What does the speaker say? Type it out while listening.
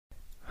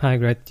Hi,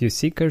 Gratitude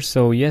Seeker.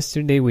 So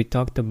yesterday we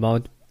talked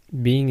about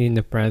being in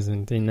the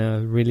present in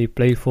a really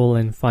playful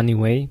and funny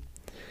way.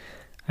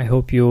 I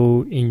hope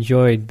you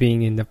enjoyed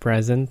being in the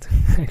present,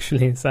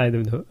 actually inside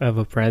of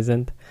a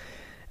present,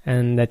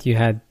 and that you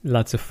had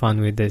lots of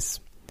fun with this.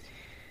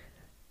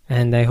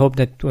 And I hope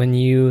that when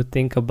you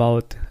think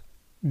about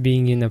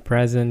being in the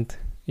present,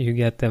 you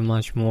get a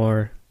much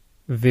more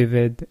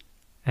vivid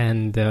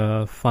and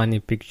funny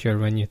picture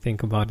when you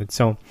think about it.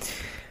 So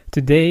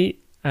today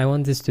I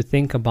want us to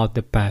think about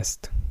the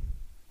past,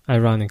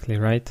 ironically,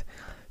 right?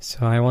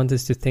 So I want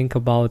us to think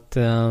about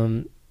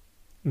the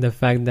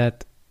fact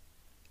that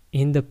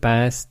in the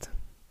past,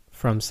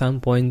 from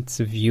some points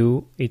of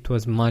view, it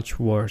was much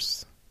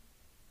worse.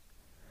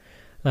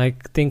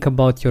 Like, think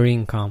about your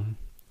income.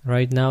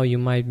 Right now you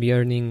might be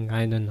earning,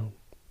 I don't know,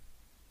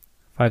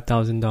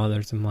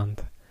 $5,000 a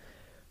month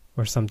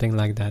or something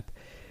like that.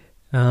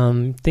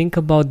 Think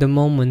about the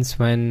moments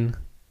when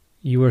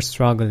you were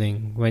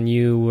struggling, when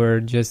you were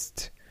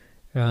just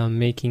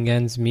making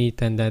ends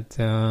meet, and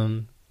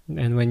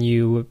when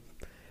you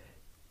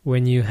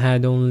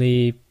had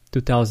only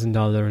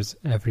 $2,000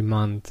 every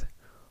month,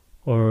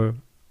 or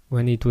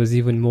when it was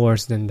even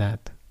worse than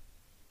that.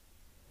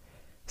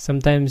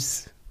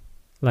 Sometimes,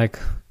 like,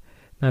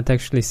 not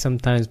actually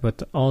sometimes,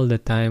 but all the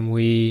time,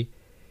 we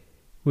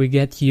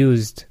get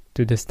used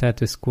to the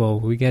status quo.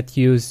 We get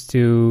used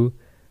to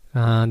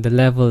the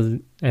level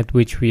at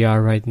which we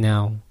are right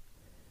now.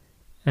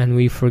 And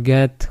we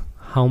forget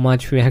how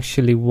much we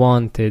actually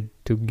wanted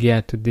to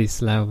get to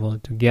this level,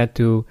 to get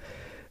to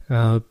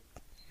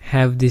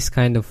have this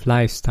kind of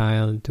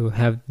lifestyle, to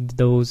have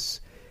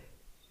those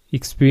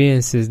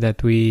experiences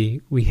that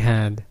we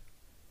had.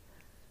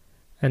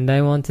 And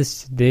I want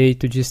us today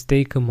to just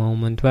take a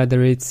moment,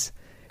 whether it's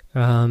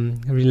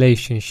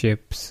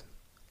relationships,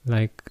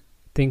 like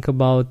think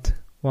about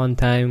one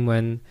time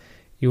when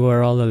you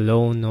were all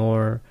alone,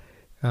 or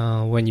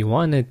when you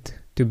wanted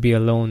to be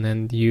alone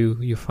and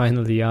you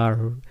finally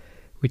are,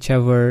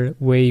 whichever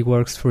way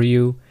works for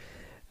you.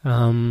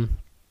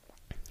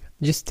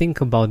 Just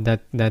think about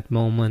that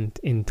moment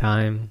in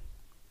time,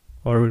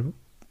 or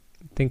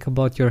think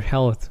about your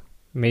health.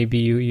 Maybe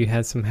you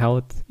had some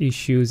health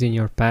issues in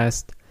your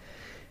past,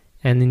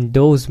 and in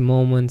those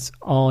moments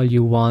all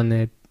you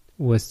wanted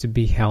was to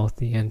be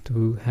healthy and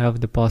to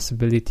have the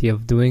possibility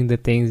of doing the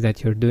things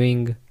that you're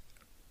doing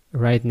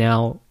right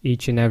now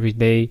each and every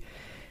day,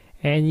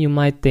 and you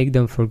might take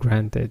them for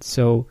granted.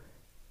 So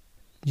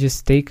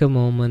just take a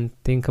moment,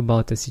 think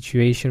about a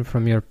situation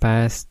from your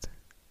past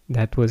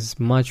that was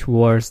much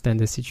worse than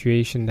the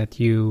situation that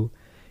you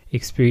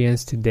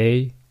experience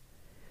today,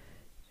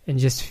 and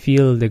just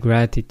feel the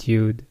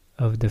gratitude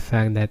of the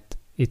fact that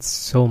it's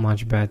so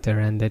much better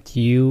and that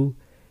you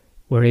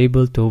were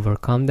able to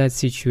overcome that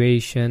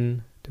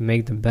situation, to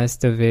make the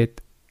best of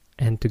it,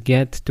 and to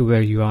get to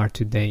where you are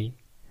today.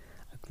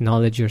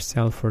 Acknowledge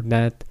yourself for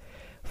that.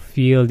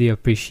 Feel the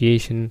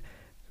appreciation.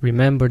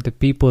 Remember the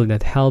people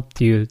that helped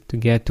you to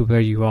get to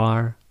where you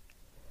are,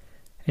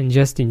 and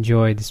just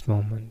enjoy this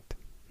moment.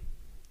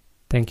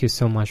 Thank you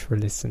so much for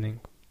listening.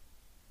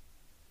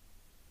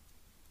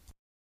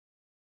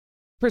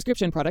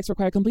 Prescription products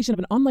require completion of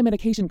an online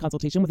medication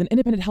consultation with an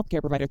independent healthcare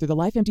provider through the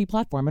LifeMD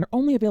platform and are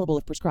only available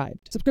if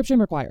prescribed. Subscription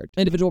required.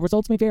 Individual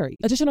results may vary.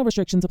 Additional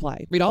restrictions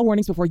apply. Read all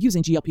warnings before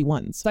using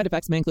GLP-1s. Side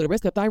effects may include a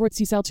risk of thyroid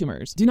C-cell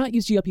tumors. Do not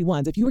use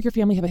GLP-1s if you or your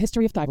family have a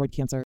history of thyroid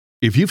cancer.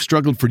 If you've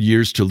struggled for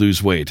years to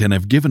lose weight and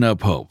have given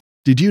up hope,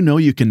 did you know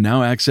you can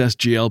now access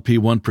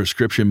GLP-1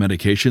 prescription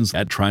medications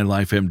at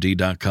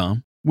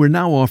TryLifeMD.com? We're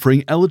now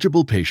offering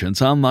eligible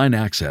patients online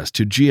access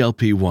to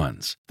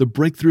GLP-1s, the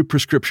breakthrough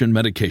prescription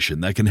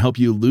medication that can help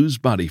you lose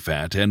body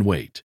fat and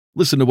weight.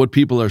 Listen to what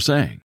people are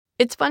saying.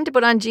 It's fun to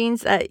put on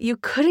jeans that you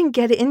couldn't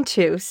get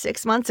into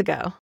 6 months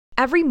ago.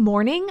 Every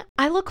morning,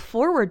 I look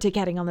forward to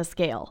getting on the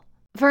scale.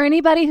 For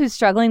anybody who's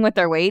struggling with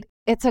their weight,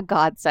 it's a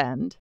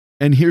godsend.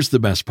 And here's the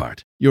best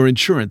part. Your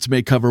insurance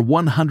may cover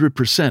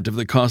 100% of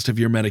the cost of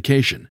your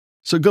medication.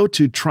 So go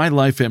to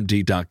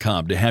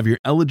TryLifeMD.com to have your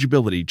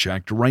eligibility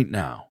checked right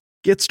now.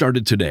 Get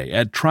started today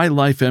at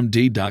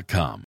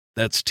TryLifeMD.com.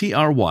 That's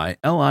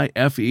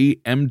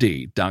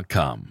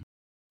TryLifeMD.com.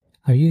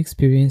 Are you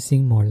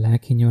experiencing more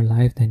lack in your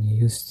life than you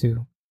used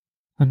to?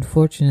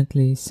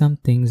 Unfortunately, some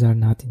things are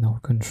not in our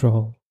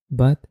control,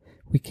 but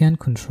we can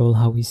control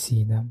how we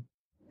see them.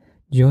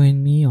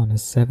 Join me on a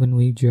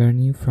 7-week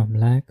journey from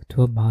lack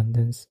to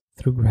abundance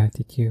through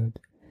gratitude.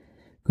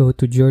 Go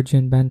to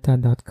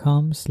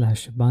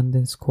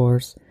georgianbenta.com/abundance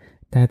course.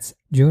 That's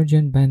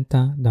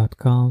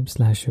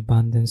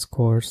georgianbenta.com/abundance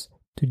course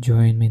to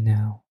join me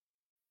now.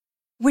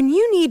 When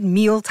you need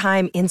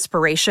mealtime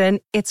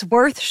inspiration, it's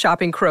worth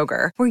shopping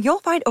Kroger, where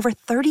you'll find over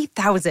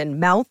 30,000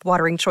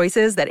 mouth-watering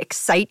choices that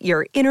excite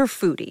your inner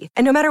foodie.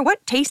 And no matter what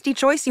tasty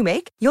choice you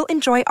make, you'll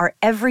enjoy our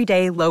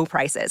everyday low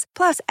prices,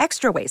 plus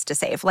extra ways to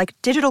save, like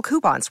digital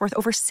coupons worth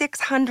over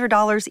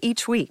 $600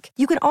 each week.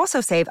 You can also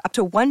save up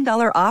to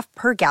 $1 off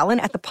per gallon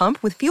at the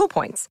pump with fuel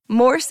points.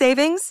 More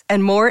savings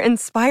and more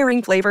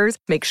inspiring flavors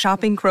make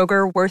shopping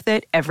Kroger worth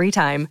it every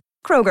time.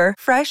 Kroger,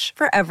 fresh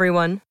for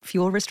everyone.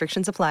 Fuel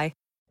restrictions apply.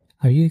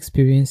 Are you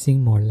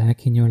experiencing more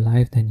lack in your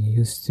life than you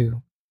used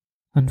to?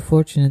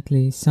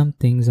 Unfortunately, some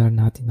things are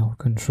not in our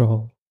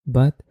control,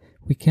 but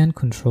we can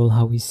control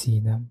how we see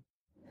them.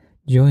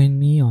 Join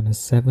me on a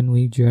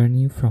 7-week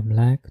journey from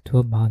lack to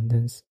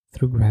abundance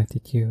through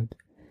gratitude.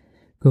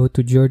 Go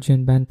to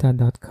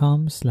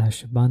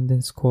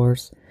georgianbenta.com/abundance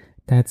course.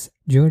 That's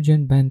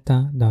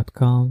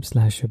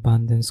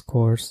georgianbenta.com/abundance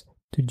course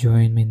to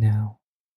join me now.